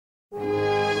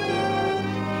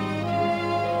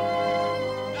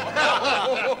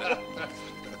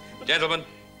Gentlemen,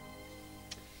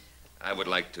 I would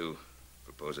like to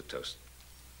propose a toast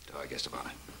to our guest of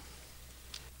honor,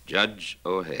 Judge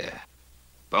O'Hare.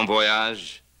 Bon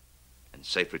voyage and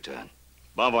safe return.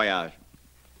 Bon voyage.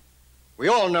 We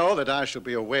all know that I shall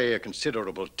be away a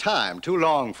considerable time, too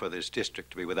long for this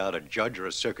district to be without a judge or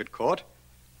a circuit court.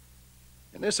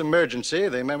 In this emergency,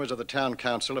 the members of the town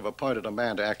council have appointed a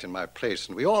man to act in my place,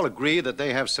 and we all agree that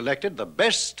they have selected the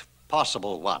best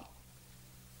possible one.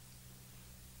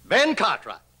 Ben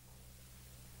Cartwright.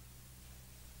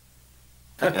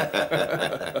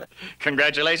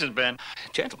 Congratulations, Ben.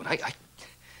 Gentlemen,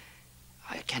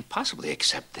 I can't possibly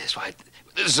accept this. Why,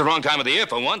 this is the wrong time of the year,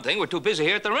 for one thing. We're too busy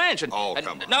here at the ranch. And, come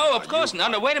on. No, of course.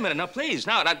 No, wait a minute. No, please.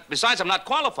 No, besides, I'm not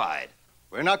qualified.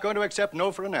 We're not going to accept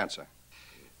no for an answer.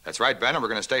 That's right, Ben, and we're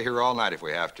going to stay here all night if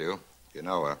we have to. You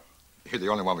know, you're the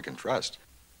only one we can trust.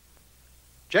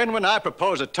 Gentlemen, I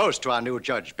propose a toast to our new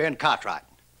judge, Ben Cartwright.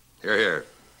 Hear, hear.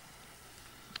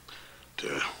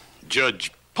 To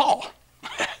Judge Paul.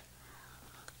 And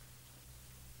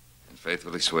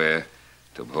faithfully swear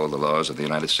to uphold the laws of the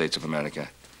United States of America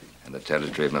and the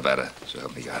territory of Nevada. So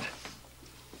help me God.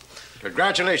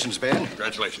 Congratulations, Ben.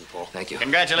 Congratulations, Paul. Thank you.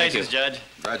 Congratulations, Thank you. Judge.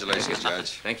 Congratulations, Judge.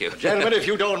 Thank you. Gentlemen, if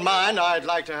you don't mind, I'd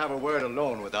like to have a word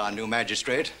alone with our new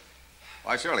magistrate.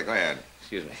 Why, surely, go ahead.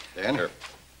 Excuse me. Ben? Sure.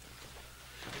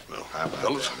 Well, How about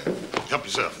fellas, that? help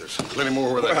yourself. There's plenty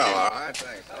more where that Well, came. all right,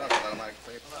 thanks.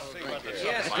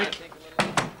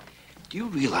 Do you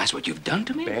realize what you've done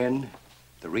to me? Ben,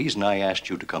 the reason I asked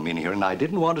you to come in here, and I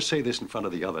didn't want to say this in front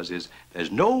of the others, is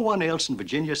there's no one else in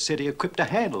Virginia City equipped to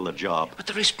handle the job. But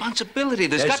the responsibility,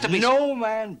 there's There's got to be... no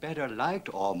man better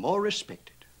liked or more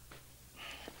respected.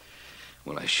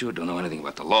 Well, I sure don't know anything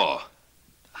about the law.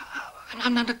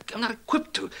 I'm not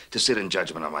equipped to sit in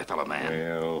judgment on my fellow man.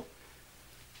 Well,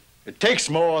 it takes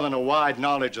more than a wide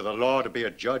knowledge of the law to be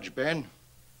a judge, Ben.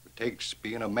 It takes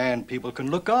being a man people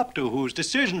can look up to, whose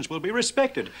decisions will be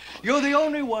respected. You're the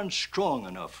only one strong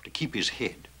enough to keep his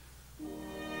head.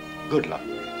 Good luck.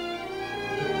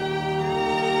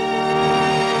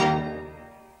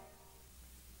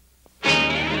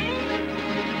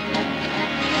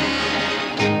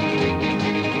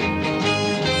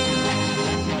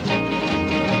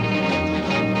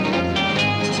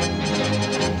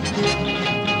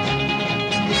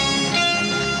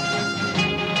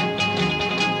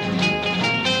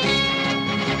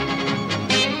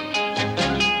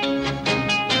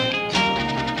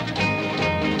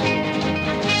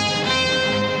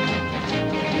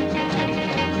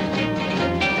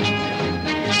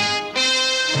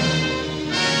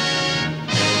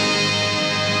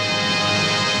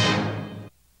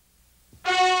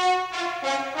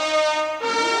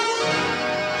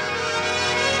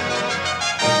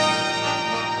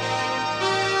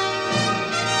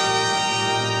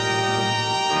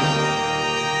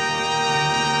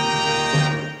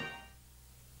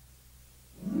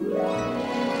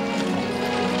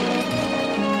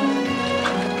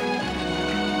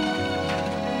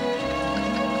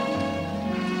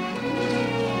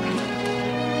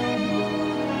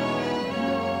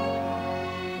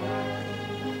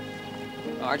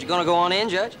 Aren't you gonna go on in,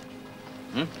 Judge?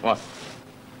 What?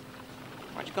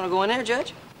 Aren't you gonna go in there,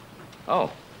 Judge? Oh.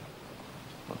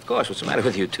 Well, of course. What's the matter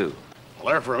with you two? Well,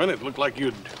 there for a minute, it looked like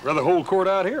you'd rather hold court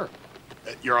out here.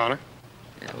 Your Honor.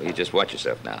 Yeah, well, you just watch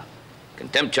yourself now.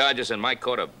 Contempt charges in my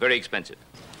court are very expensive.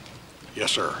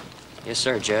 Yes, sir. Yes,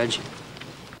 sir, Judge.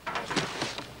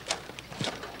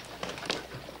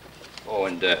 Oh,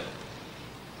 and,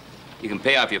 you can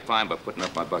pay off your fine by putting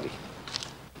up my buggy.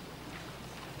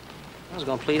 I was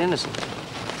gonna plead innocent.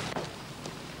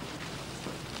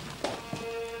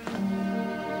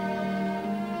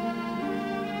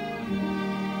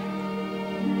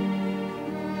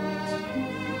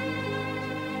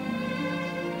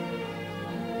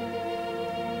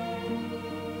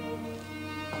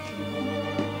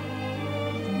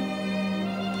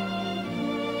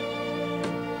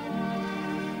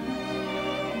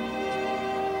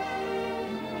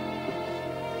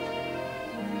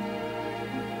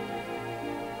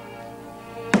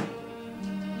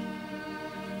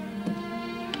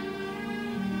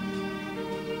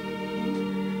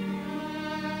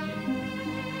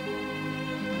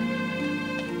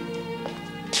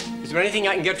 Is there anything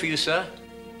I can get for you, sir?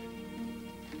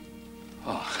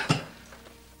 Oh.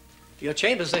 Your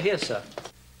chambers are here, sir.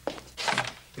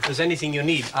 If there's anything you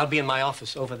need, I'll be in my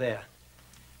office over there.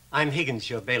 I'm Higgins,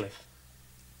 your bailiff.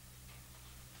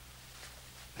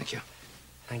 Thank you.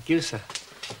 Thank you, sir.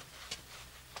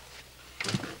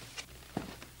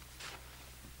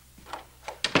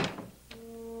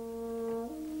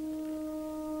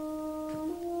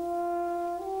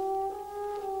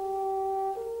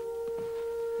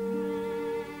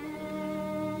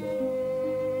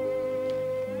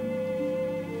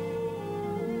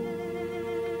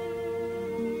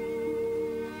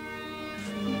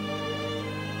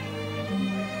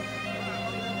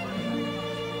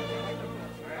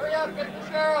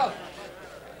 Sheriff!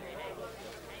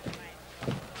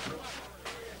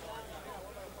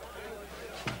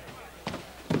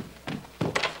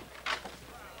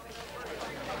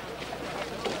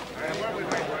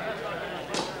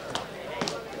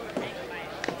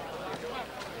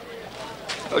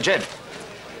 Oh, Jed,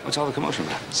 what's all the commotion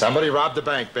about? Somebody robbed the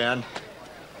bank, Ben.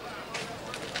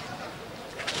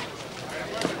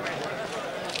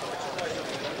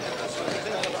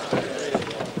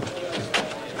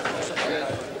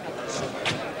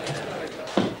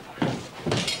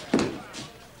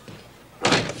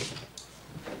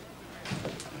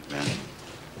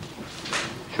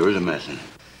 Sure is a messin'.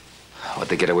 What'd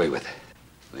they get away with?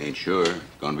 We ain't sure.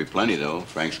 Gonna be plenty, though.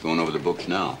 Frank's going over the books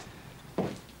now.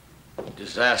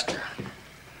 Disaster.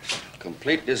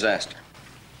 Complete disaster.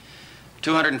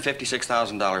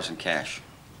 $256,000 in cash.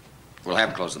 We'll have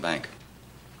to close the bank.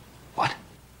 What?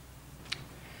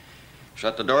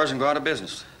 Shut the doors and go out of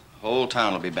business. Whole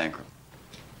town will be bankrupt.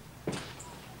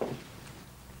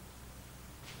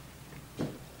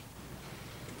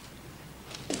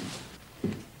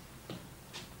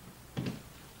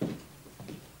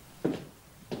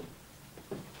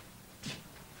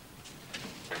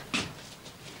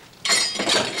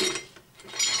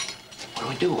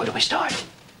 Where do we start?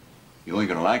 You ain't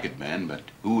gonna like it, man, but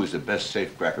who is the best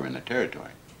safecracker in the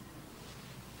territory?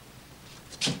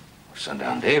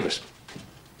 Sundown Davis.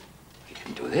 He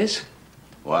didn't do this.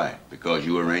 Why? Because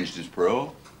you arranged his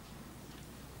parole?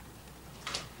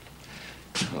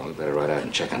 Well, we better ride out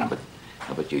and check on him, but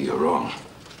I bet you're wrong.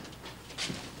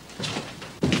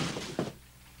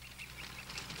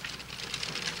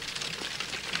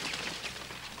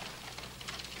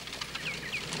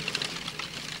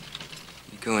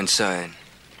 Go inside.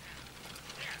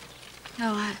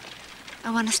 No,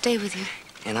 I want to stay with you.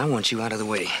 And I want you out of the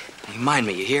way. You mind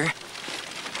me, you hear?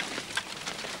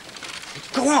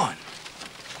 Go on.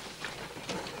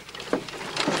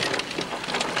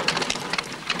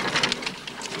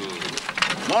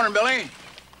 Morning, Billy.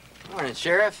 Morning,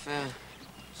 Sheriff.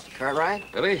 Mr.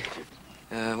 Cartwright? Billy?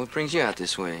 What brings you out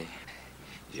this way?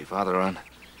 Is your father on?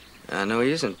 No,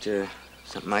 he isn't.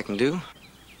 Something I can do?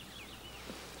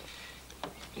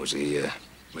 Was he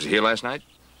here last night?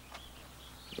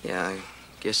 Yeah, I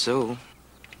guess so.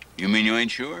 You mean you ain't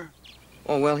sure?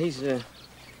 Oh, well, he's,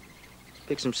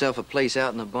 picks himself a place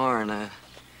out in the barn.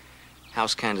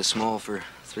 House kind of small for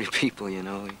 3 people, you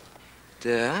know.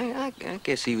 I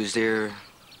guess he was there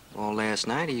all last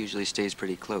night. He usually stays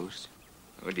pretty close.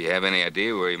 Well, do you have any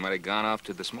idea where he might have gone off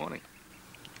to this morning?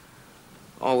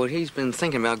 Oh, well, he's been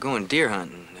thinking about going deer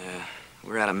hunting.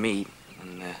 We're out of meat,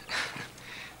 and,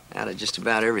 out of just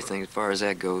about everything as far as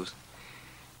that goes.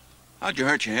 How'd you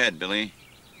hurt your head, Billy?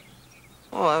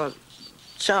 Oh, I was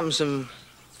chopping some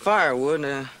firewood, and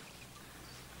a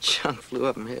chunk flew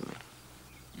up and hit me.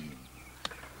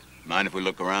 Mind if we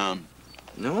look around?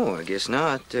 No, I guess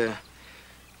not.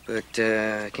 But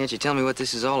can't you tell me what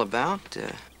this is all about?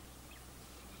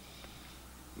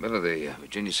 Well, the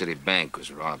Virginia City Bank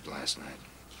was robbed last night.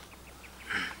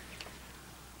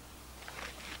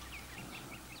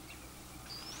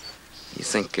 You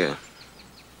think,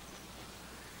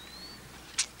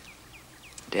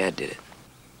 Dad did it?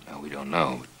 No, we don't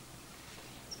know.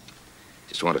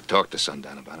 Just want to talk to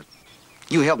Sundown about it.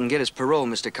 You helped him get his parole,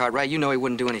 Mr. Cartwright. You know he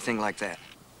wouldn't do anything like that.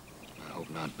 I hope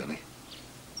not, Billy.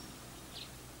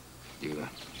 You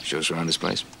show us around this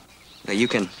place? Now, you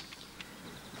can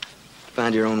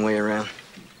find your own way around.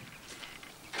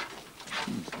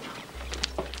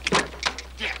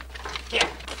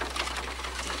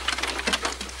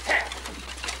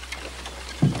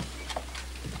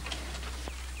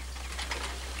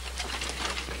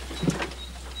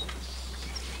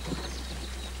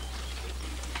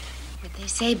 What'd they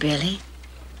say, Billy?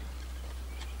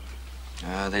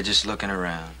 They're just looking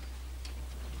around.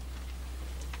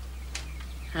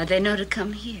 How'd they know to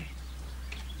come here?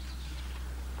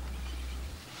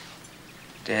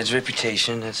 Dad's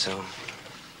reputation, that's all.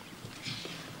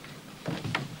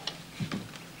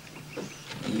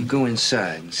 You go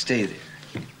inside and stay there.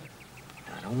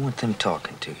 I don't want them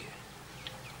talking to you.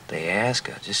 If they ask,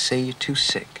 I'll just say you're too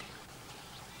sick.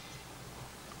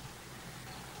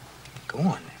 Go on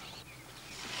now.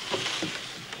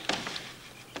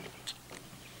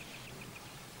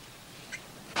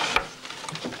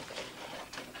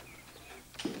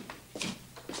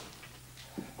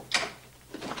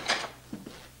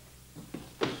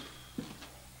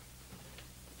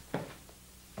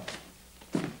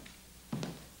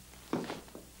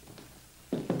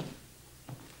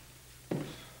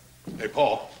 Hey,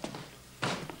 Paul.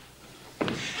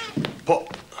 Paul,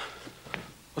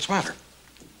 what's the matter?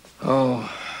 Oh,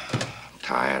 I'm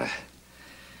tired.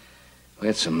 We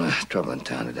had some trouble in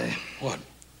town today. What?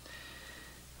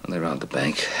 Well, they robbed the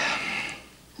bank.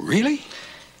 Really?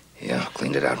 Yeah,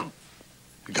 cleaned it out.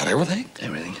 You got everything?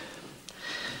 Everything.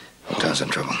 Whole town's in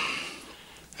trouble.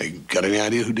 Hey, got any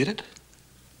idea who did it?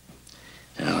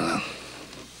 Yeah, well,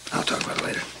 I'll talk about it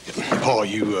later. Paul,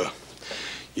 you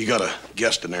got a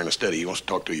guest in there in the study. He wants to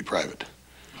talk to you private.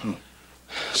 Who?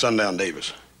 Sundown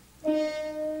Davis.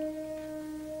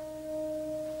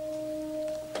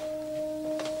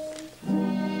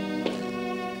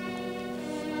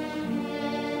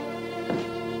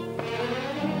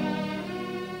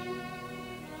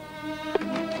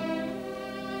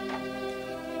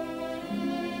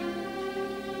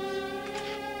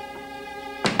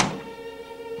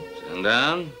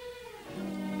 Down.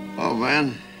 Oh,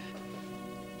 man.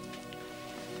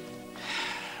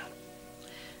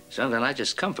 Sundown, I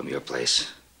just come from your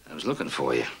place. I was looking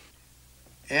for you.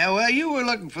 Yeah, well, you were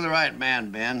looking for the right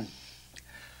man, Ben.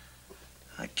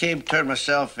 I came, turned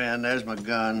myself in. There's my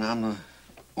gun. I'm the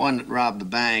one that robbed the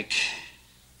bank.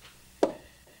 Yeah,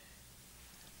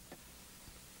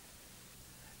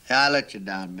 I let you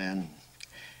down, Ben.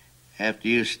 After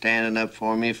you standing up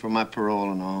for me for my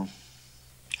parole and all,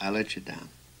 I let you down.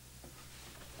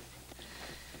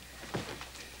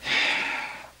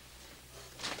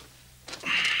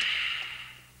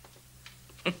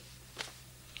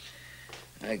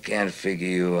 I can't figure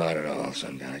you out at all,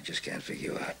 Sundown. I just can't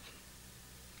figure you out.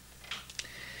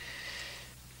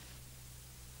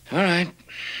 All right.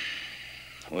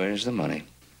 Where's the money?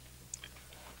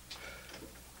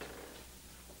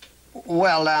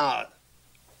 Well, now,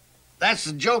 that's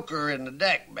the joker in the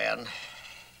deck, Ben.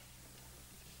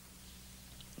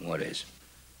 What is?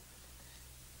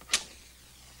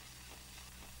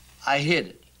 I hid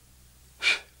it.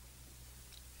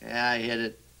 Yeah, I hid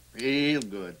it real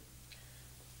good.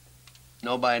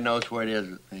 Nobody knows where it is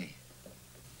but me.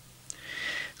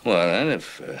 Well, then,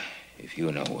 if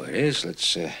you know where it is,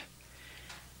 let's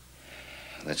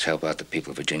help out the people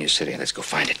of Virginia City and let's go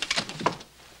find it.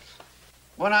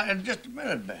 Well, now, just a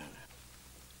minute, Ben.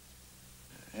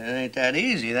 It ain't that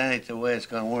easy. That ain't the way it's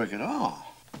gonna work at all.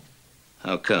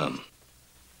 How come?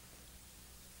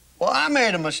 Well, I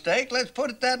made a mistake. Let's put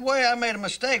it that way. I made a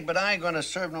mistake, but I ain't gonna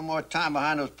serve no more time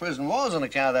behind those prison walls on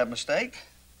account of that mistake.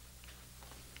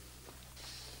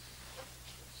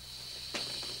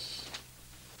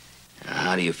 Now,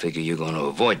 how do you figure you're going to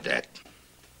avoid that?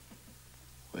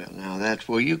 Well, now, that's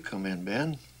where you come in,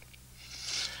 Ben.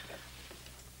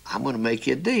 I'm gonna make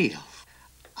you a deal.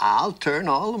 I'll turn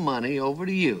all the money over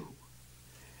to you.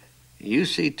 You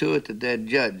see to it that that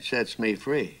judge sets me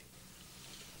free.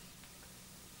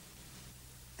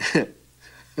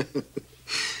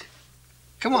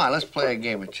 Come on, let's play a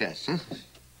game of chess, huh?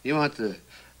 You want the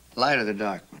light or the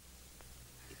dark one?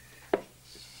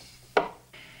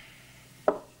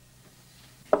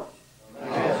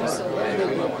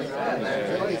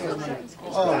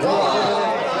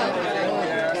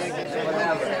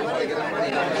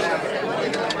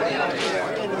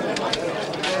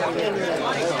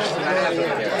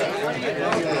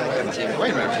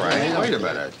 Wait a minute, Frank. Wait a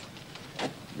minute.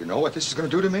 You know what this is going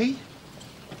to do to me?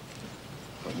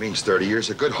 It means 30 years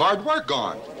of good hard work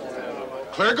gone.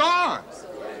 Clear gone.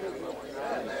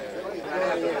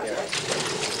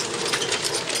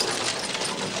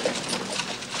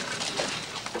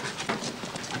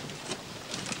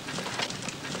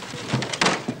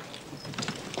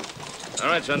 All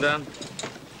right, Sundown.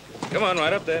 Come on,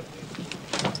 right up there.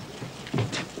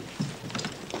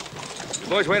 You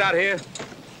boys wait out here.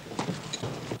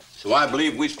 So I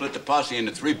believe we split the posse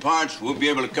into 3 parts. We'll be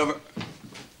able to cover...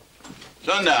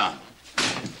 Sundown.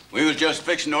 We was just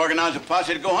fixing to organize a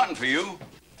posse to go hunting for you.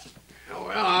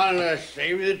 Well, I'll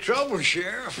save you the trouble,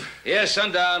 Sheriff. Yes,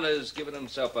 Sundown has given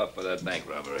himself up for that bank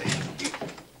robbery.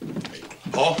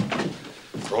 Paul,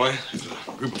 Roy, there's a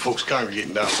group of folks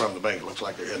congregating down front of the bank. Looks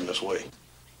like they're heading this way.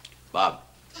 Bob,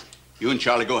 you and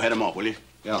Charlie go head them off, will you?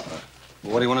 Yeah.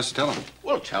 What do you want us to tell them?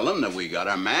 Well, tell them that we got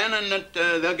our man and that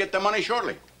they'll get their money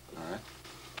shortly. All right.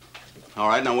 All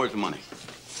right, now where's the money?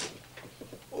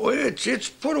 Well, it's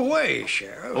put away,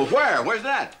 Sheriff. Well, where? Where's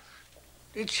that?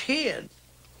 It's hid.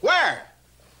 Where?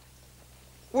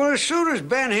 Well, as soon as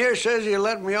Ben here says he'll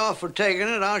let me off for taking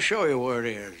it, I'll show you where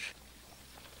it is.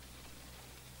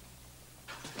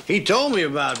 He told me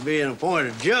about being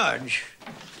appointed judge.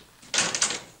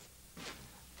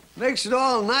 Makes it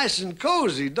all nice and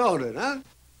cozy, don't it, huh?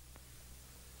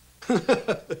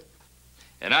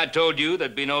 And I told you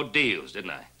there'd be no deals,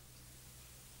 didn't I?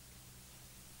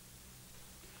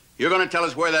 You're going to tell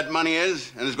us where that money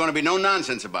is, and there's going to be no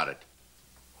nonsense about it.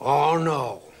 Oh,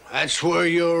 no. That's where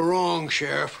you're wrong,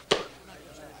 Sheriff.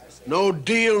 No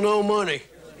deal, no money.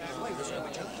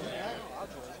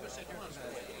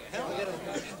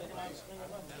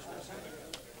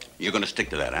 You're gonna stick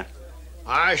to that, huh?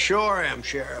 I sure am,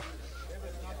 Sheriff.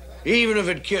 Even if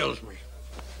it kills me.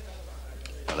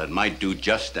 Well, it might do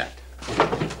just that.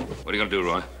 What are you gonna do,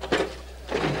 Roy?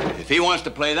 If he wants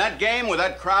to play that game with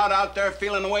that crowd out there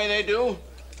feeling the way they do,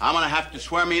 I'm gonna have to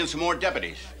swear me in some more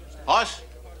deputies. Hoss,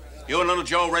 you and Little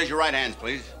Joe, raise your right hands,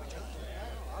 please.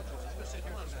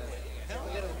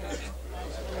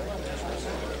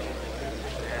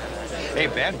 Hey,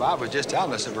 Ben, Bob was just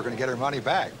telling us that we're going to get our money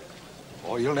back.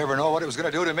 Oh, you'll never know what it was going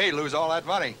to do to me, lose all that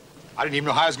money. I didn't even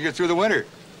know how I was going to get through the winter.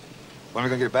 When are we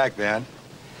going to get it back, Ben?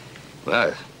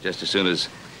 Well, just as soon as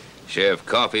Sheriff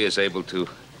Coffey is able to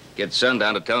get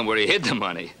Sundown to tell him where he hid the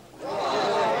money.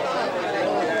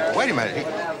 Wait a minute.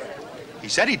 He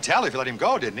said he'd tell if you let him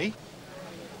go, didn't he?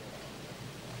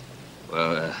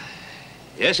 Well,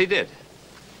 yes, he did.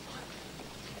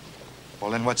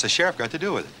 Well, then what's the sheriff got to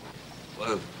do with it?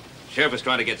 Well, Sheriff is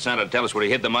trying to get Santa to tell us where he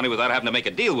hid the money without having to make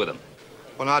a deal with him.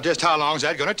 Well, now, just how long is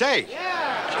that going to take?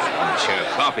 Sheriff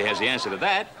Coffey has the answer to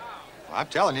that. Well, I'm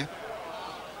telling you.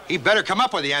 He better come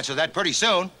up with the answer to that pretty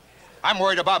soon. I'm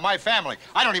worried about my family.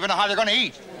 I don't even know how they're going to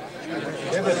eat.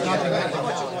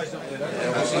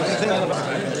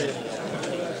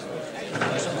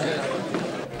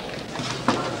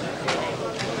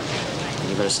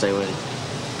 You better stay with him.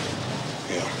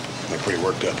 Yeah, they're pretty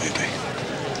worked up, ain't they?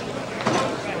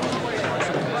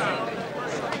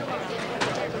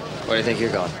 Where do you think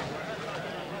you're going?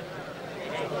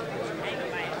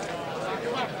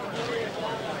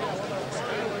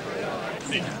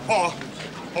 Paul,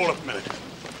 hold up a minute.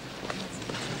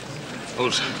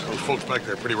 Those folks back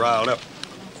there are pretty riled up.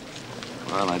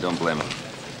 Well, I don't blame him.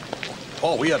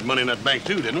 Paul, we had money in that bank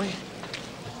too, didn't we?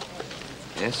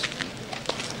 Yes?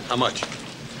 How much?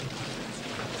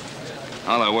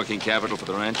 All our working capital for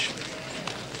the ranch.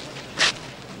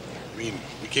 I mean,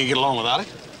 we can't get along without it?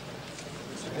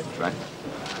 That's right.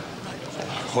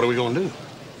 What are we gonna do?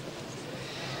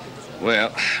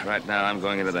 Well, right now I'm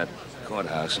going into that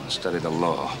courthouse and study the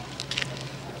law.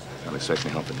 Don't expect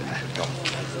me home for dinner.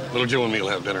 Little Joe and me will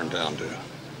have dinner in town, too.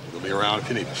 We'll be around if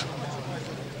you need us.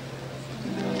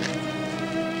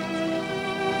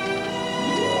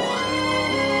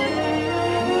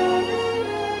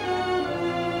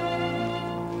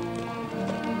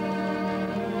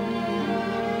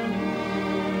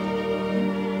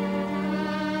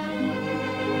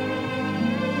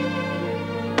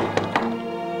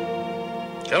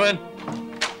 Come in.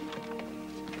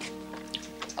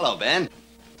 Hello, Ben.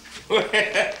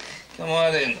 Come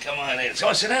on in, come on in.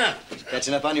 So sit down.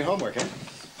 Catching up on your homework, huh?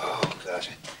 Oh, gosh.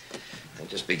 I'm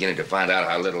just beginning to find out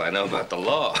how little I know about the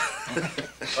law.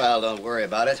 Well, don't worry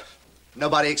about it.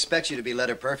 Nobody expects you to be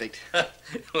letter perfect.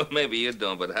 Well, maybe you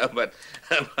don't, but how about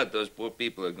those poor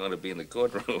people who are going to be in the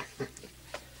courtroom?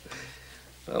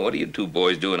 Well, what are you two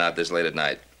boys doing out this late at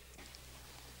night?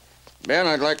 Ben,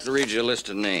 I'd like to read you a list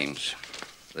of names.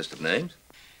 List of names?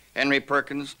 Henry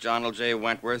Perkins, John L. J.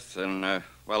 Wentworth, and,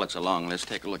 well, it's a long list.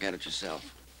 Take a look at it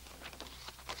yourself.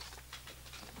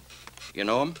 You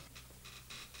know them?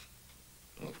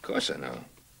 Well, of course I know.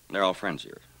 They're all friends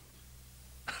of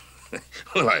yours.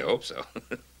 Well, I hope so.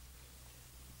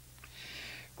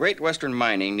 Great Western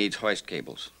Mining needs hoist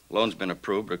cables. Loan's been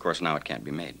approved, but of course now it can't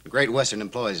be made. Great Western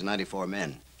employs 94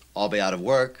 men. All be out of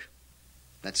work.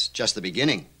 That's just the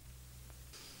beginning.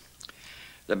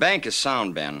 The bank is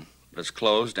sound, Ben, but it's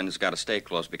closed and it's got to stay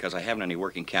closed because I haven't any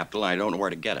working capital and I don't know where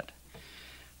to get it.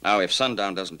 Now, if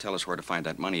Sundown doesn't tell us where to find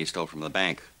that money he stole from the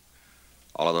bank,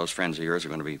 all of those friends of yours are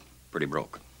going to be pretty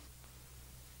broke.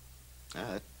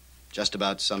 That just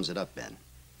about sums it up, Ben.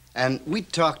 And we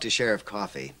talked to Sheriff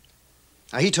Coffey.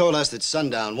 Now, he told us that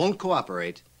Sundown won't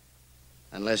cooperate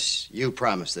unless you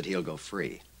promise that he'll go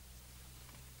free.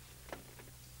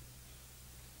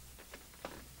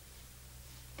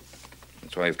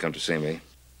 That's why you've come to see me.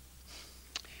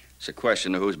 It's a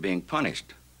question of who's being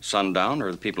punished, Sundown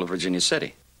or the people of Virginia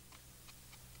City.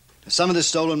 Some of the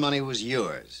stolen money was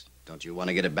yours. Don't you want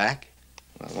to get it back?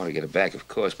 Well, I want to get it back, of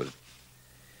course, but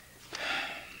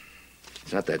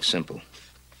it's not that simple.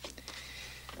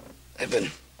 I've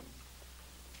been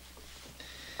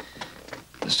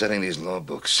studying these law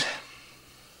books.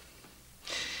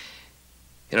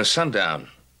 You know, Sundown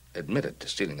admitted to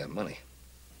stealing that money.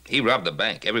 He robbed the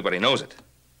bank. Everybody knows it.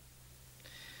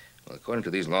 Well, according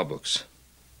to these law books,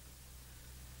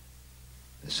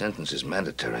 the sentence is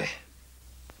mandatory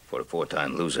for a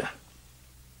four-time loser.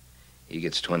 He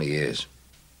gets 20 years.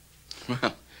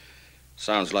 Well,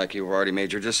 sounds like you've already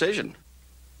made your decision.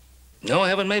 No, I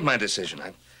haven't made my decision.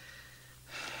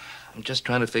 I'm just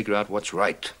trying to figure out what's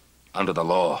right under the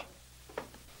law.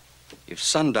 If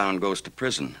Sundown goes to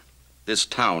prison, this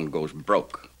town goes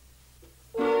broke.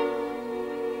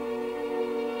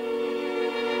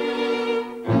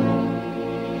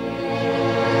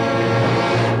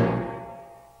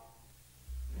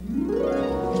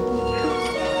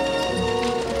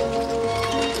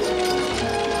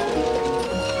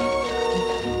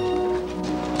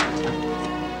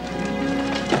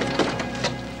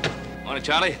 Morning,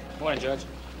 Charlie. Morning, Judge.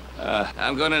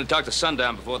 I'm going in to talk to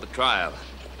Sundown before the trial.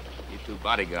 You two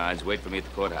bodyguards wait for me at the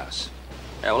courthouse.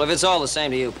 Yeah, well, if it's all the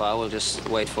same to you, Pa, we'll just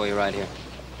wait for you right here.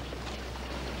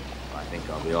 I think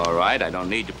I'll be all right. I don't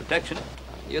need your protection.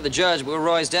 You're the judge, we're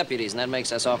Roy's deputies, and that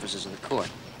makes us officers of the court.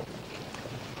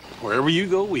 Wherever you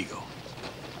go, we go.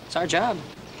 It's our job.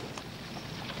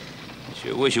 I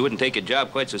sure wish you wouldn't take your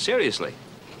job quite so seriously.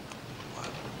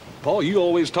 Paul, you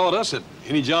always taught us that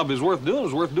any job is worth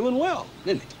doing well,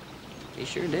 didn't he? He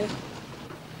sure did.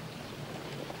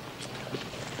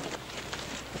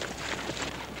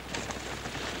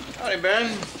 Howdy,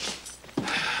 Ben.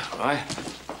 Roy.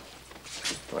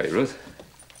 Howdy, Ruth.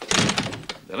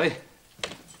 Billy.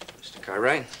 Mr.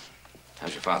 Cartwright?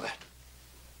 How's your father?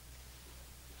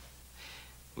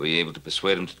 Were you able to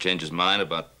persuade him to change his mind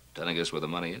about telling us where the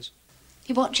money is?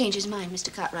 He won't change his mind,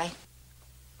 Mr. Cartwright.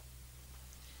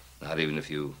 Not even if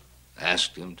you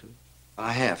asked him to?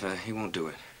 I have. He won't do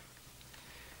it.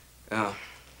 How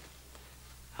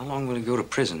long will he go to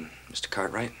prison, Mr.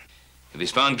 Cartwright? If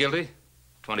he's found guilty,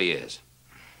 20 years.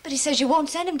 But he says you won't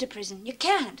send him to prison. You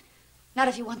can't. Not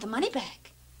if you want the money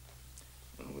back.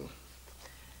 Well, we'll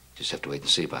just have to wait and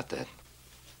see about that.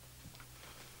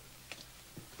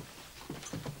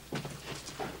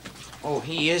 Oh,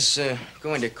 he is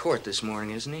going to court this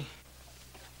morning, isn't he?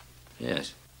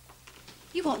 Yes.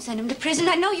 You won't send him to prison.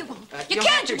 I know you won't. You You'll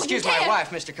can't. have to You excuse wouldn't my dare.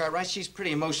 wife, Mr. Cartwright. She's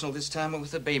pretty emotional this time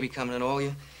with the baby coming and all.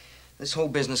 This whole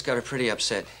business got her pretty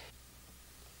upset.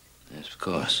 Yes, of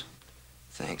course.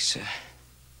 Thanks.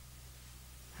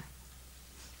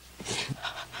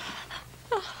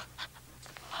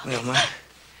 Well, my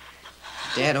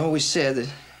dad always said that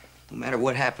no matter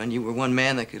what happened, you were one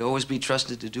man that could always be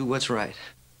trusted to do what's right.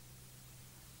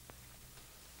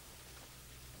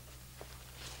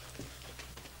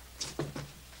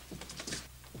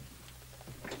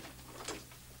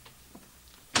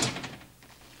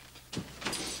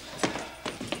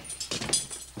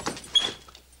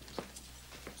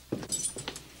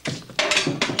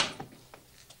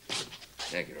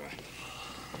 Thank you, Roy.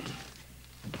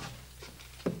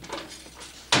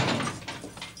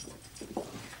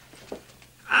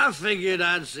 I figured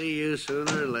I'd see you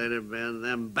sooner or later, Ben.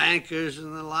 Them bankers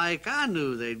and the like, I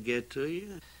knew they'd get to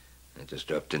you. I just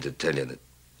dropped in to tell you that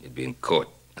you'd be in court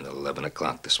at 11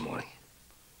 o'clock this morning.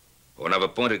 Oh, and I've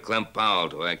appointed Clem Powell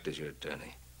to act as your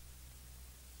attorney.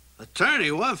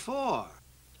 Attorney, what for?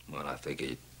 Well, I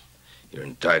figure you're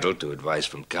entitled to advice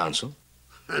from counsel.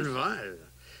 Advice?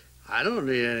 I don't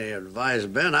need any advice,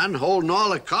 Ben. I'm holding all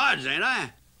the cards, ain't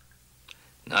I?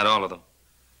 Not all of them.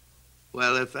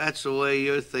 Well, if that's the way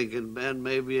you're thinking, Ben,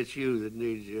 maybe it's you that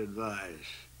needs your advice.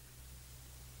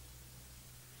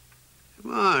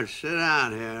 Come on, sit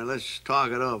down here. Let's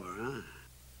talk it over, huh?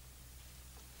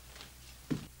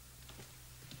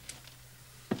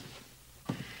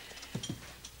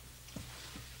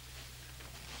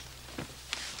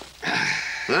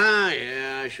 Ah,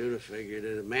 yeah, I should have figured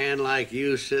it. A man like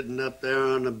you sitting up there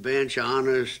on the bench,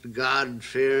 honest,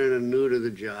 God-fearing, and new to the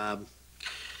job.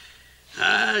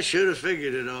 I should have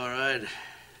figured it all right.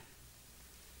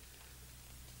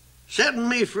 Setting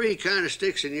me free kind of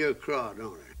sticks in your craw,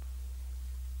 don't it?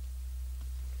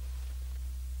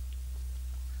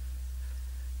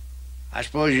 I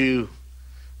suppose you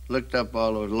looked up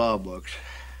all those law books.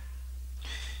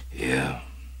 Yeah.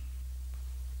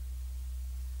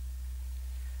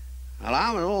 Well,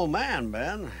 I'm an old man,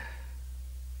 Ben.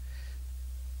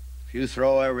 If you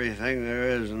throw everything there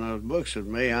is in those books at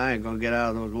me, I ain't gonna get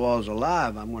out of those walls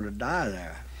alive. I'm gonna die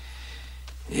there.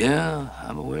 Yeah,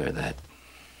 I'm aware of that.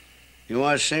 You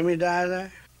want to see me die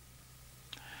there?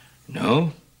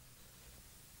 No?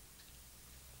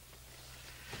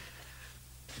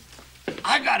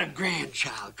 I got a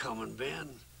grandchild coming, Ben.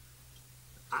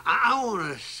 I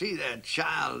want to see that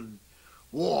child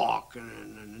walk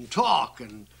and talk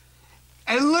and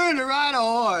learn to ride a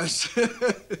horse.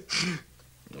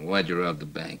 Why'd you rob the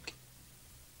bank?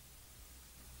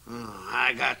 Oh,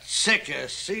 I got sick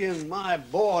of seeing my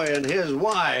boy and his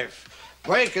wife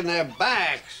breaking their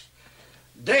backs,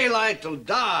 daylight till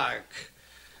dark,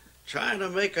 trying to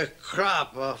make a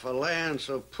crop off a land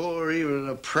so poor even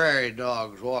the prairie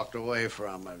dogs walked away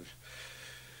from it.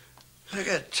 I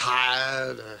got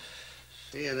tired of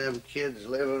seeing them kids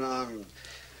living on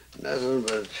nothing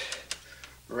but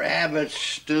rabbit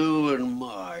stew and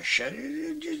mush.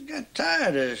 I just got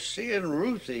tired of seeing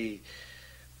Ruthie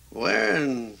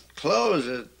wearing clothes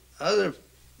that other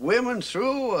women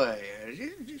threw away. I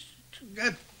just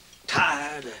got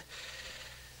tired of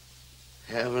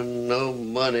having no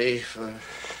money for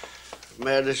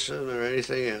medicine or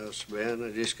anything else, Ben.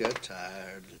 I just got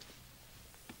tired.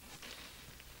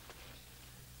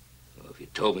 Well, if you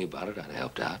told me about it, I'd have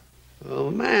helped out. Well,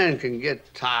 a man can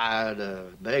get tired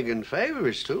of begging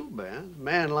favors, too, Ben. A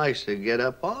man likes to get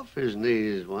up off his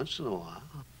knees once in a while.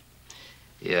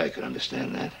 Yeah, I can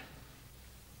understand that.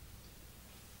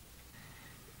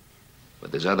 But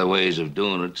there's other ways of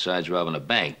doing it besides robbing a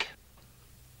bank.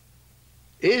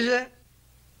 Is there?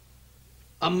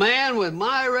 A man with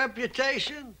my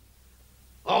reputation?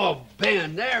 Oh,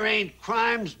 Ben, there ain't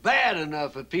crimes bad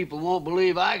enough if people won't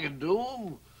believe I could do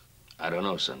them. I don't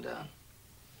know, Sundown.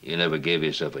 You never gave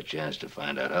yourself a chance to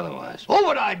find out otherwise. Oh,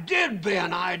 but I did,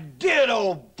 Ben. I did.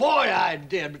 Oh, boy, I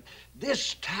did.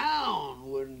 This town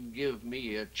wouldn't give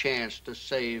me a chance to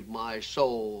save my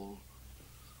soul.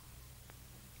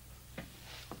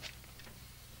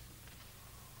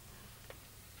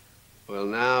 Well,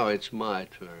 now it's my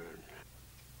turn.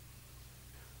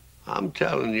 I'm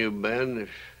telling you, Ben,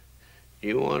 if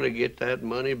you want to get that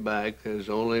money back, there's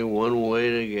only one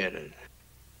way to get it.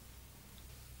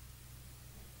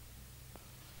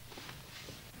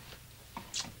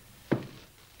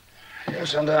 Yeah,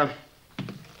 Sundown.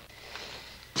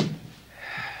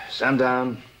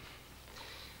 Sundown,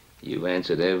 you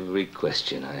answered every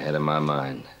question I had in my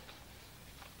mind.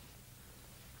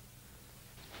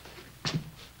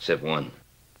 Except one.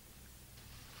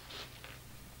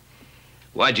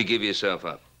 Why'd you give yourself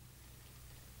up?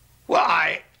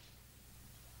 Why?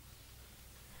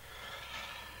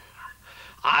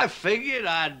 I figured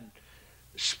I'd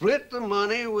split the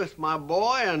money with my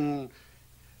boy and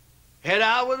head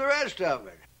out with the rest of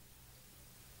it.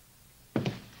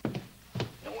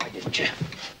 Then why didn't you?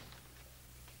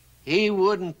 He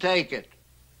wouldn't take it.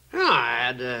 I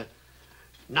had to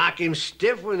knock him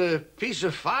stiff with a piece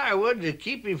of firewood to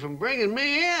keep him from bringing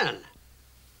me in.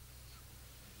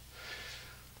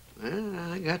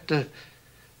 Well, I got to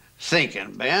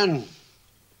thinking, Ben.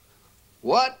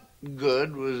 What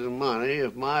good was the money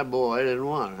if my boy didn't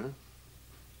want it?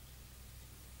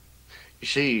 You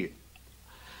see,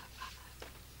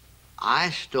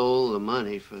 I stole the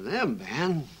money for them,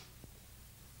 Ben.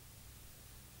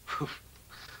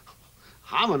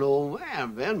 I'm an old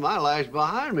man, Ben. My life's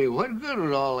behind me. What good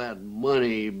would all that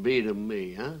money be to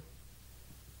me, huh?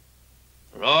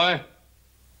 Roy?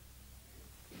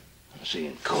 I'll see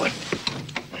you in court.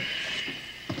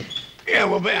 Yeah,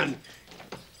 well, Ben,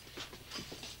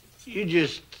 you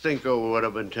just think over what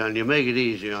I've been telling you. Make it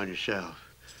easy on yourself.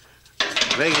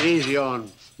 Make it easy on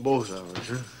both of us,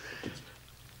 huh?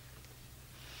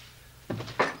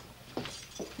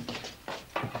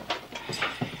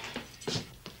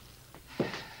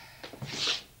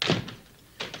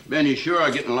 Ben, you sure are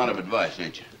getting a lot of advice,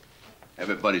 ain't you?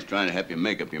 Everybody's trying to help you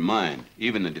make up your mind,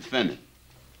 even the defendant.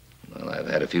 Well, I've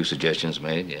had a few suggestions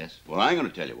made, yes. Well, I ain't gonna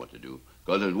tell you what to do,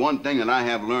 because there's one thing that I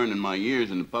have learned in my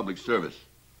years in the public service.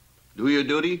 Do your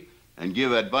duty and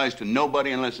give advice to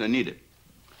nobody unless they need it.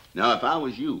 Now, if I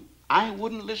was you, I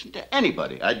wouldn't listen to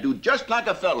anybody. I'd do just like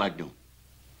I felt like doing.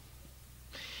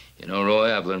 You know,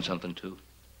 Roy, I've learned something, too.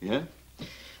 Yeah?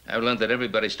 I've learned that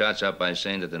everybody starts out by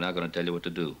saying that they're not going to tell you what to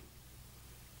do.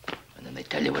 And then they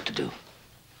tell you what to do.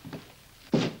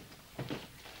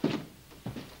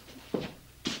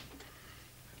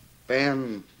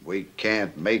 Ben, we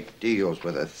can't make deals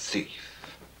with a thief.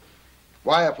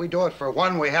 Why, if we do it for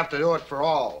one, we have to do it for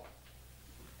all.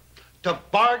 To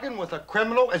bargain with a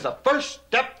criminal is the first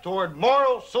step toward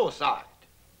moral suicide.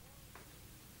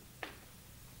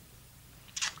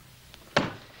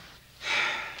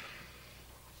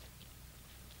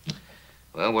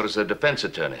 Well, what does the defense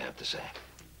attorney have to say?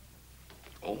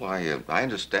 Oh, I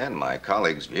understand my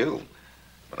colleague's view,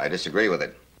 but I disagree with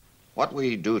it. What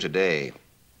we do today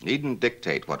needn't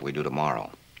dictate what we do tomorrow,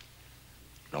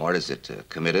 nor does it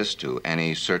commit us to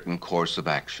any certain course of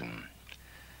action.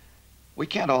 We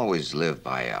can't always live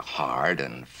by a hard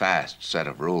and fast set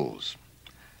of rules.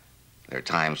 There are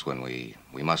times when we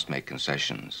must make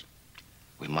concessions.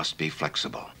 We must be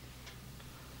flexible.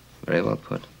 Very well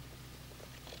put.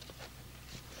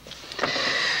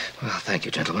 Well, thank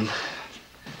you, gentlemen.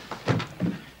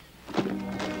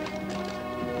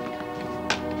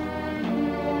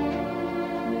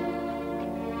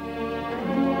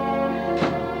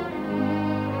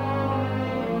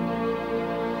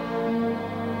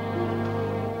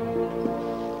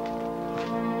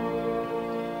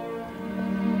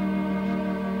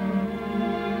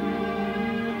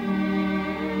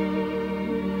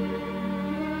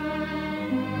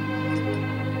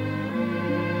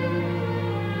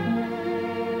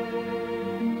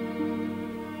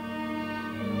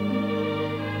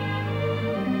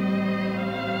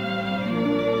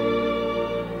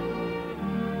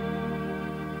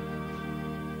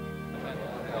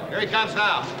 Here he comes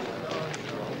now.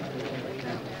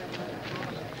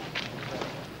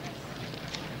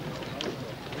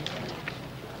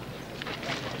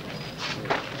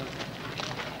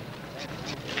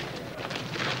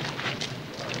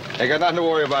 Ain't got nothing to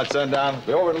worry about, Sundown.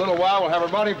 Be over in a little while, we'll have our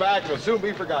money back, and it'll soon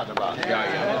be forgotten about.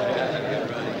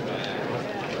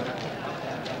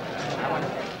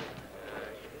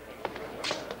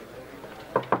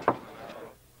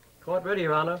 Court ready,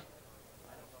 Your Honor.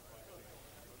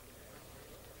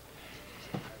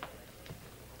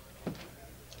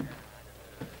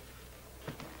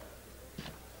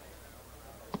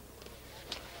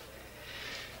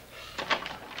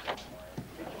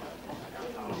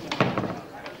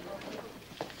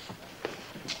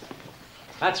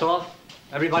 That's all.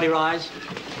 Everybody rise.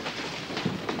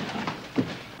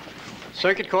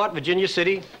 Circuit Court, Virginia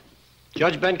City.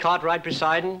 Judge Ben Cartwright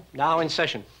presiding, now in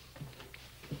session.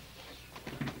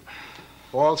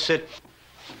 All sit.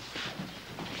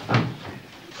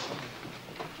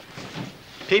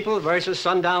 People versus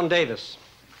Sundown Davis.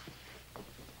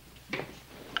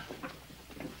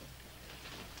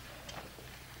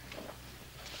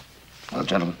 Well,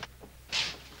 gentlemen.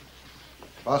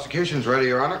 Prosecution's ready,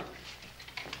 Your Honor.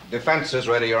 Defense is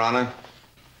ready, Your Honor.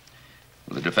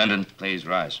 Will the defendant please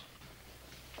rise?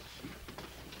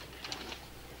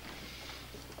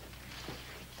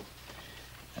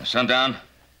 Now, Sundown,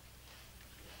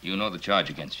 you know the charge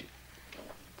against you.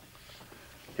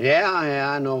 Yeah,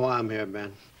 I know why I'm here,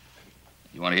 Ben.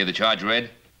 You want to hear the charge read?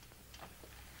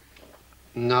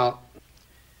 No.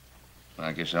 Well,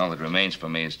 I guess all that remains for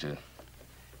me is to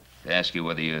ask you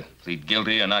whether you plead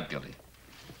guilty or not guilty.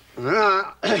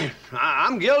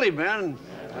 I'm guilty, Ben.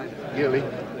 I'm guilty.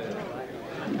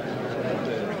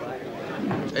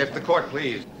 If the court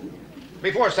please,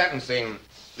 before sentencing,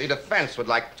 the defense would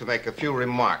like to make a few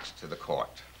remarks to the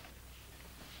court.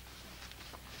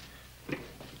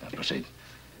 Proceed.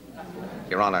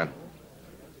 Your Honor,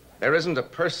 there isn't a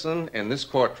person in this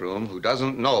courtroom who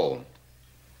doesn't know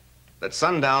that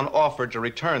Sundown offered to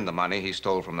return the money he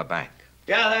stole from the bank.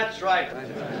 Yeah, that's right.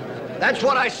 That's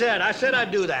what I said. I said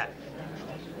I'd do that.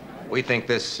 We think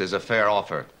this is a fair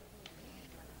offer.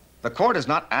 The court is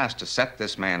not asked to set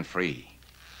this man free,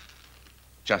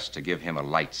 just to give him a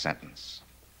light sentence.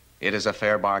 It is a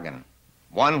fair bargain,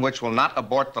 one which will not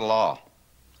abort the law,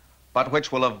 but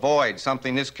which will avoid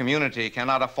something this community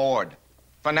cannot afford,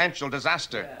 financial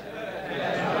disaster.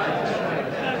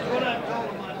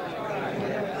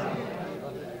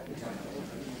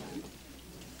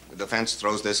 The defense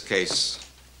throws this case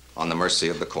on the mercy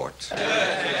of the court.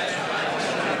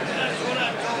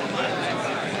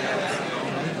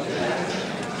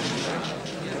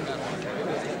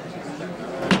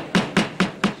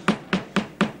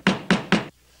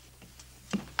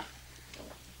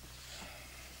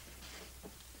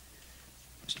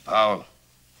 Mr. Powell,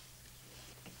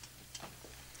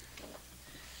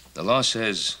 the law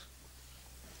says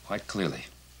quite clearly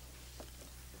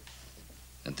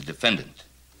that the defendant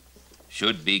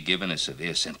should be given a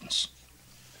severe sentence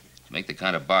to make the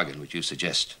kind of bargain which you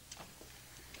suggest.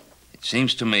 It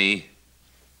seems to me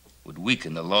would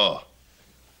weaken the law.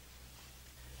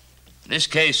 This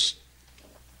case,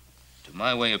 to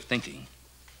my way of thinking,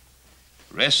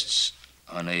 rests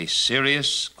on a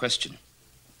serious question.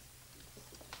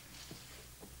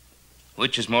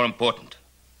 Which is more important,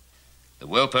 the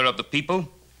welfare of the people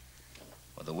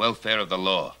or the welfare of the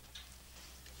law?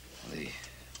 The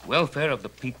welfare of the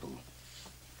people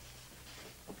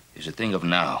is a thing of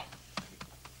now,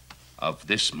 of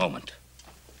this moment.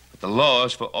 But the law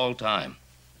is for all time,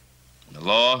 and the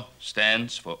law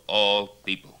stands for all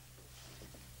people.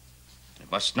 It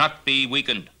must not be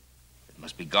weakened. It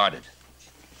must be guarded.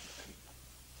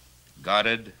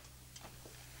 Guarded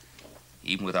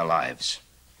even with our lives.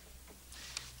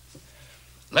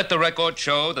 Let the record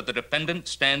show that the defendant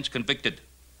stands convicted.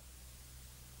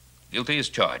 Guilty as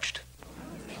charged.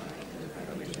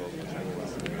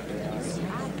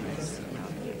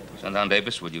 Sundown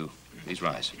Davis, would you please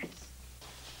rise?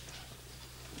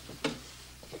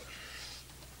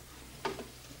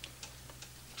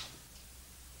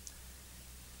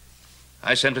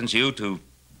 I sentence you to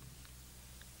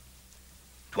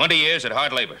 20 years at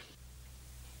hard labor.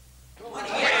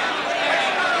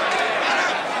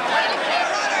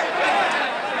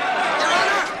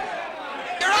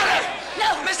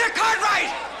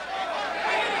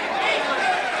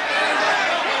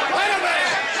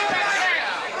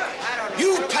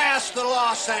 The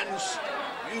law sentence.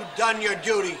 You've done your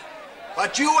duty.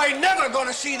 But you ain't never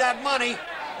gonna see that money.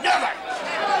 Never.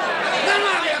 None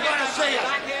of you are gonna see it.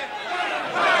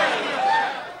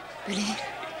 Billy,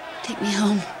 take me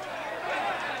home.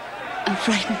 I'm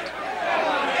frightened.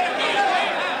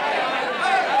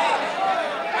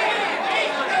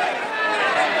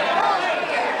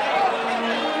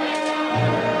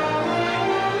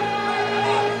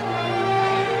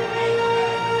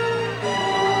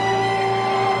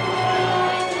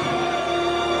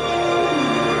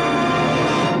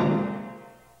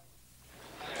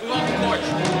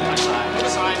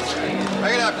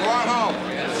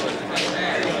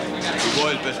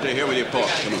 boys better stay here with your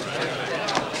folks. Come on.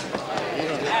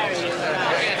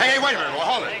 Hey, wait a minute. Well,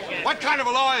 hold it. What kind of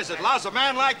a law is it? Allows a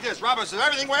man like this rob us of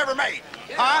everything we ever made?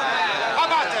 Huh? How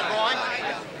about that, boy?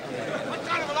 What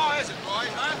kind of a law is it, boy?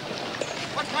 Huh?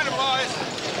 What kind of a law is it?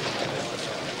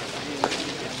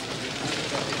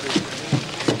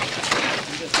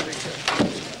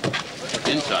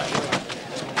 Inside.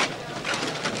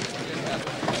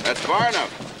 That's far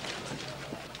enough.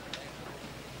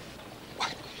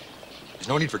 What? There's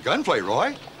no need for gunplay,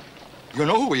 Roy. You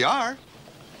know who we are.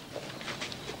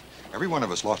 Every one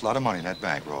of us lost a lot of money in that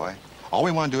bank, Roy. All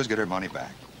we want to do is get our money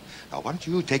back. Now, why don't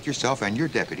you take yourself and your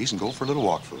deputies and go for a little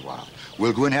walk for a while?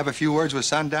 We'll go and have a few words with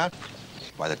Sundown.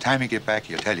 By the time you get back,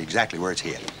 he'll tell you exactly where it's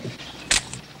hid.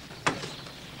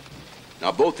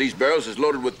 Now, both these barrels is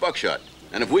loaded with buckshot.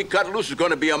 And if we cut loose, there's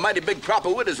going to be a mighty big crop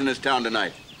of widows in this town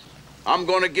tonight. I'm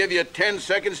going to give you 10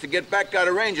 seconds to get back out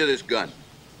of range of this gun.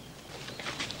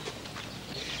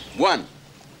 1,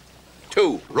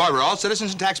 2. Roy, we're all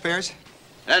citizens and taxpayers.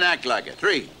 And act like it.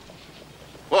 3,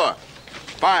 4,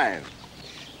 5,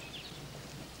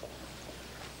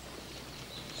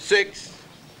 6,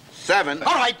 7.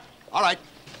 All right. All right.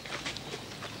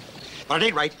 But it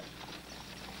ain't right.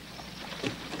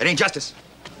 It ain't justice.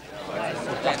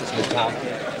 Justice, Miss Powell.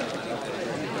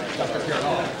 Justice here at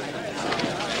all.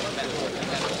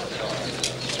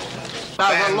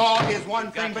 Now, the law is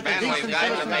one thing, but the decent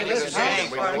citizen of this town...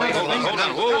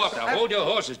 Hold up now. Hold your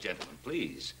horses, gentlemen,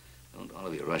 please. Don't all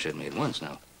of you rush at me at once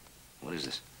now. What is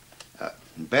this?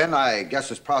 Ben, I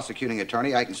guess as prosecuting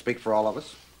attorney, I can speak for all of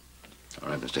us. All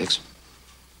right, mistakes.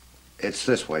 It's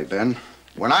this way, Ben.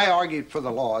 When I argued for the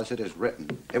law as it is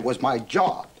written, it was my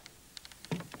job.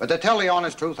 But to tell the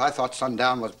honest truth, I thought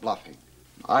Sundown was bluffing.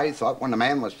 I thought when the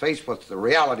man was faced with the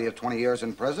reality of 20 years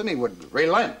in prison, he would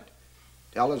relent,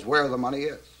 tell us where the money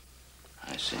is.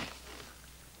 I see.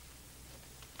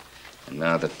 And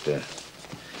now that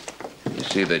you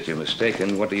see that you're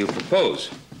mistaken, what do you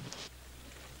propose?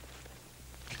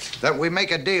 That we make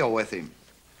a deal with him.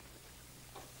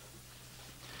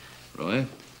 Roy,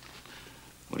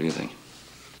 what do you think?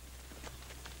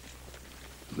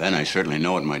 Ben, I certainly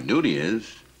know what my duty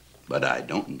is, but I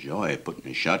don't enjoy putting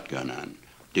a shotgun on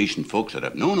decent folks that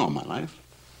I've known all my life.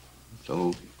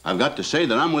 So I've got to say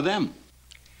that I'm with them.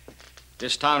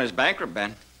 This town is bankrupt,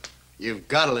 Ben. You've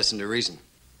got to listen to reason.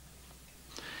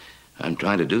 I'm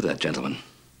trying to do that, gentlemen.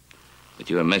 But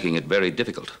you are making it very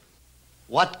difficult.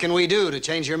 What can we do to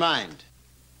change your mind?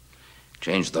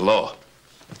 Change the law.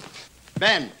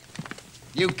 Ben,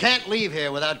 you can't leave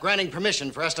here without granting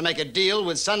permission for us to make a deal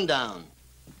with Sundown.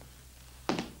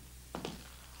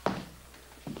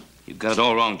 You've got it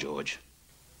all wrong, George.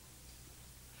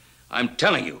 I'm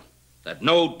telling you that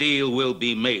no deal will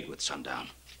be made with Sundown.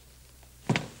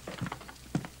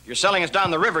 You're selling us down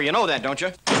the river, you know that, don't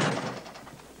you?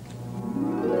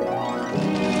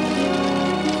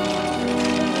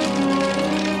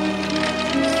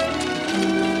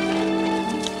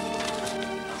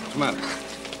 What's the matter?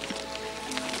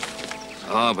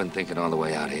 Oh, I've been thinking all the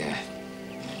way out here.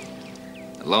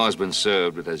 The law's been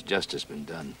served, but has justice been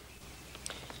done?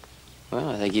 Well,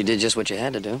 I think you did just what you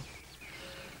had to do.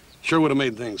 Sure would have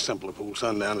made things simple if old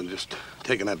Sundown had just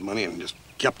taken that money and just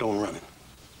kept on running.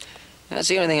 That's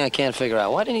the only thing I can't figure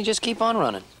out. Why didn't he just keep on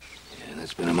running? Yeah,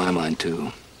 that's been in my mind,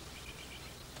 too.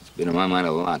 It's been in my mind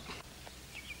a lot.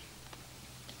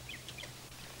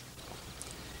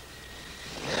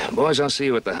 Boys, I'll see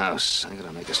you at the house. I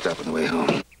gotta make a stop on the way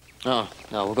home. Oh,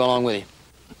 no, we'll go along with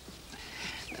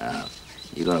you. Now,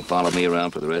 you gonna follow me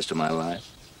around for the rest of my life?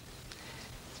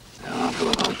 No, I'll go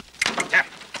alone. Yeah.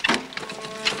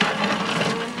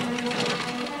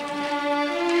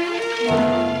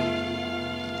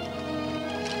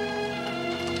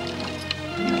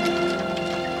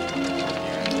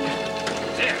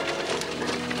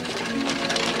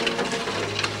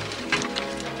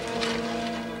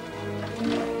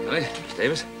 Billy, Miss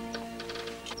Davis.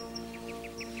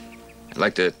 I'd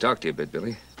like to talk to you a bit,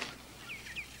 Billy.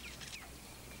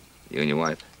 You and your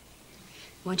wife.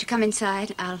 Won't you come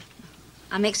inside? I'll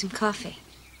make some coffee.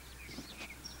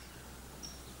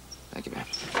 Thank you, ma'am.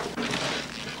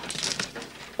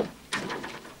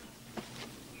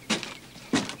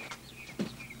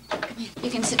 You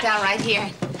can sit down right here.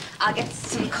 I'll get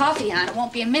some coffee on. It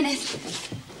won't be a minute.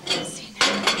 Let's see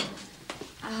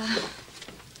now.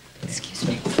 Excuse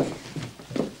me.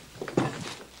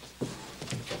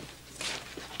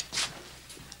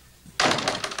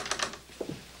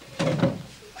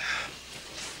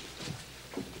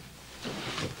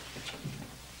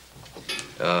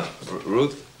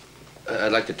 Ruth,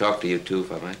 I'd like to talk to you, too,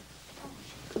 if I might.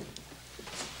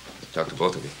 Talk to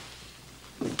both of you.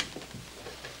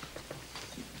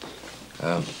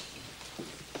 Well,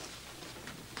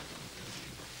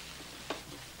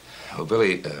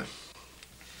 Billy,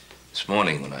 this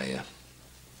morning when I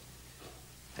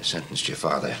sentenced your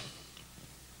father,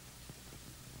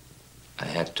 I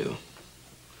had to.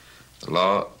 The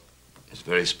law is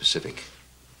very specific.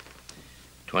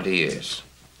 20 years.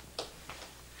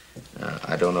 Now,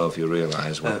 I don't know if you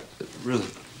realize what...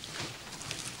 Ruth.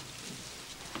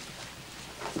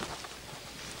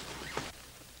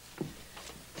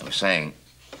 I was saying,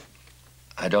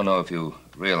 I don't know if you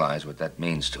realize what that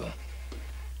means to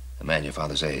a man your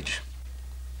father's age.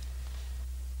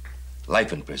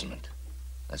 Life imprisonment.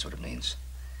 That's what it means.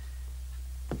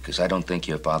 Because I don't think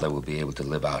your father will be able to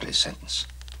live out his sentence.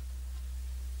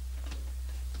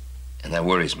 And that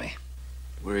worries me.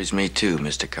 Worries me too,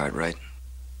 Mr. Cartwright.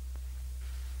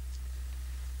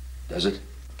 Does it?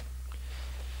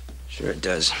 Sure it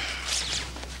does.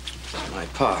 My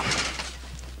pa.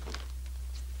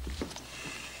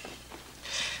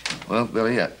 Well,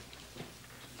 Billy,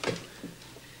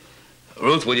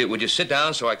 Ruth, would you sit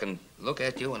down so I can look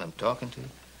at you when I'm talking to you?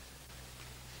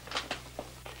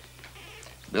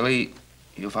 Billy,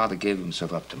 your father gave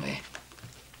himself up to me.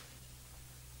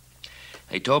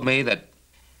 He told me that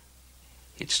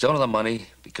he'd stolen the money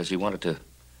because he wanted to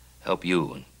help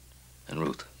you and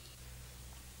Ruth.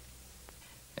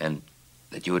 And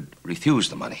that you had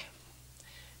refused the money.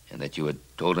 And that you had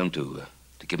told him to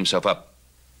give himself up.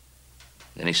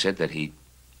 Then he said that he'd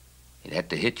had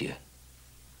to hit you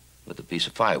with a piece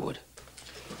of firewood.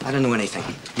 I don't know anything.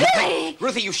 Billy!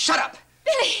 Ruthie, you shut up!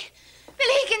 Billy!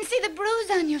 Billy, he can see the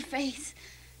bruise on your face.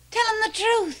 Tell him the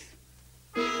truth.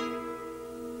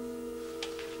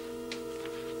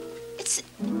 It's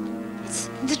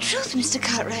the truth, Mr.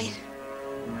 Cartwright.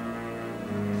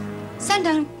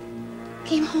 Sundown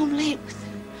came home late with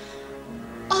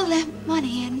all that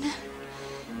money, and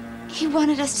he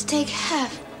wanted us to take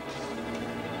half.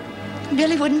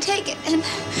 Billy wouldn't take it, and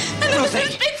there was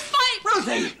this big fight.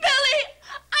 Ruthie! Billy,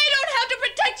 I don't have to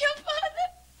protect your father.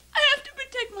 I have to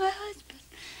protect my husband,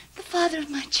 the father of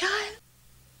my child.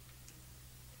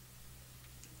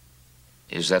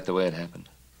 Is that the way it happened?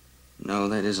 No,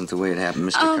 that isn't the way it happened,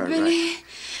 Mr. Oh, Cartwright. Billy.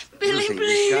 Billy, Ruthie,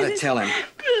 please. you gotta tell him.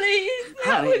 Please,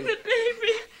 not Honey. with the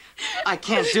baby. I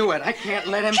can't do it. I can't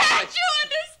let him do Can't it. you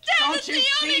understand? Don't It's you the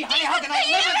only see, honey, how decent can I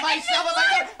thing live you with ever myself do. if I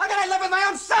can't? How can I live with my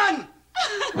own son?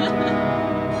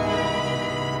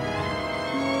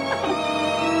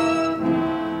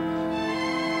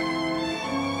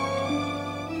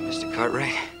 Mr.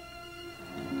 Cartwright,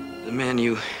 the man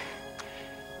you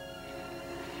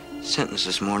sentenced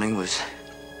this morning was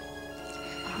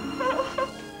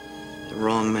the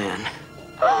wrong man.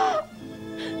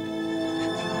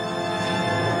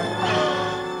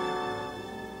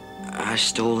 I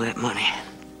stole that money.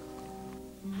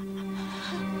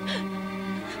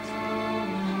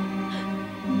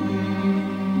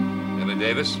 Billy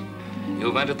Davis,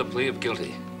 you've entered the plea of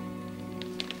guilty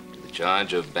to the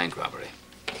charge of bank robbery.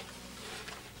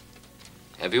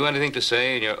 Have you anything to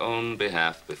say in your own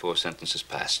behalf before sentence is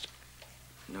passed?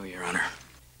 No, Your Honor.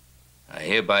 I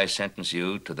hereby sentence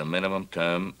you to the minimum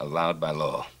term allowed by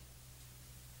law.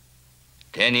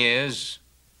 10 years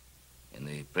in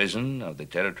the prison of the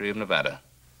Territory of Nevada.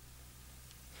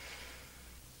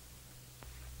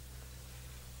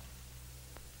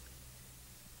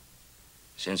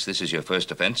 Since this is your first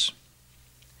offense,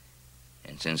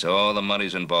 and since all the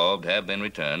monies involved have been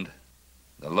returned,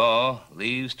 the law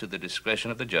leaves to the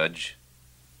discretion of the judge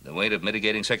the weight of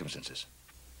mitigating circumstances.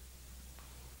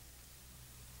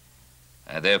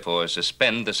 I therefore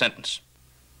suspend the sentence.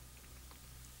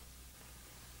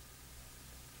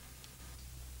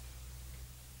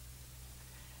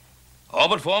 All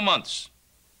but 4 months,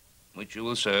 which you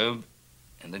will serve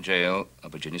in the jail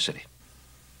of Virginia City.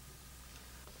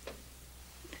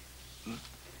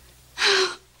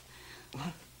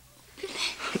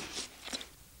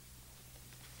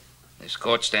 This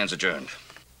court stands adjourned.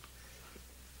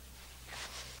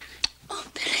 Oh,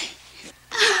 Billy.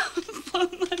 4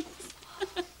 months.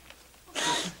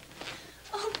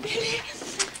 Oh, Billy.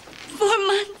 4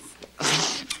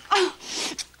 months.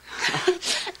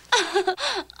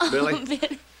 Oh, Billy?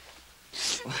 Billy.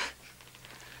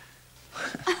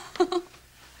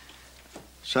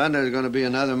 Son, there's going to be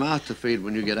another mouth to feed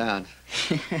when you get out.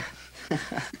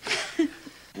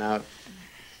 Now,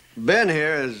 Ben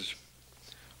here has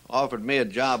offered me a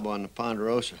job on the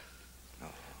Ponderosa.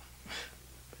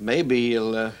 Maybe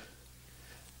he'll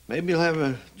have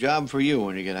a job for you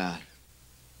when you get out.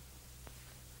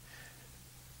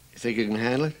 You think you can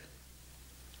handle it?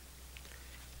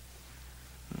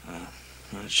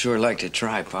 I'd sure like to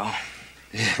try, pal.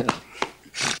 Yeah.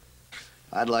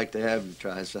 I'd like to have him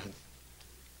try, son.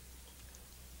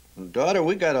 Well, daughter,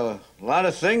 we got a lot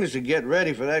of things to get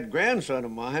ready for that grandson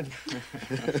of mine.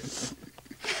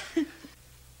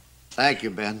 Thank you,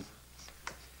 Ben.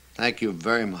 Thank you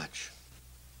very much.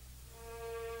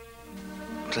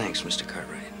 Thanks, Mr.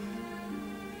 Cartwright.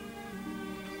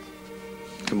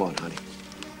 Come on, honey.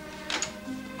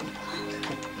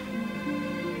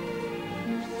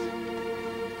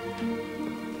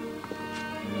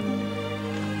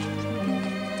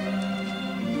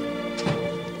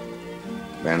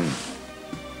 Ben,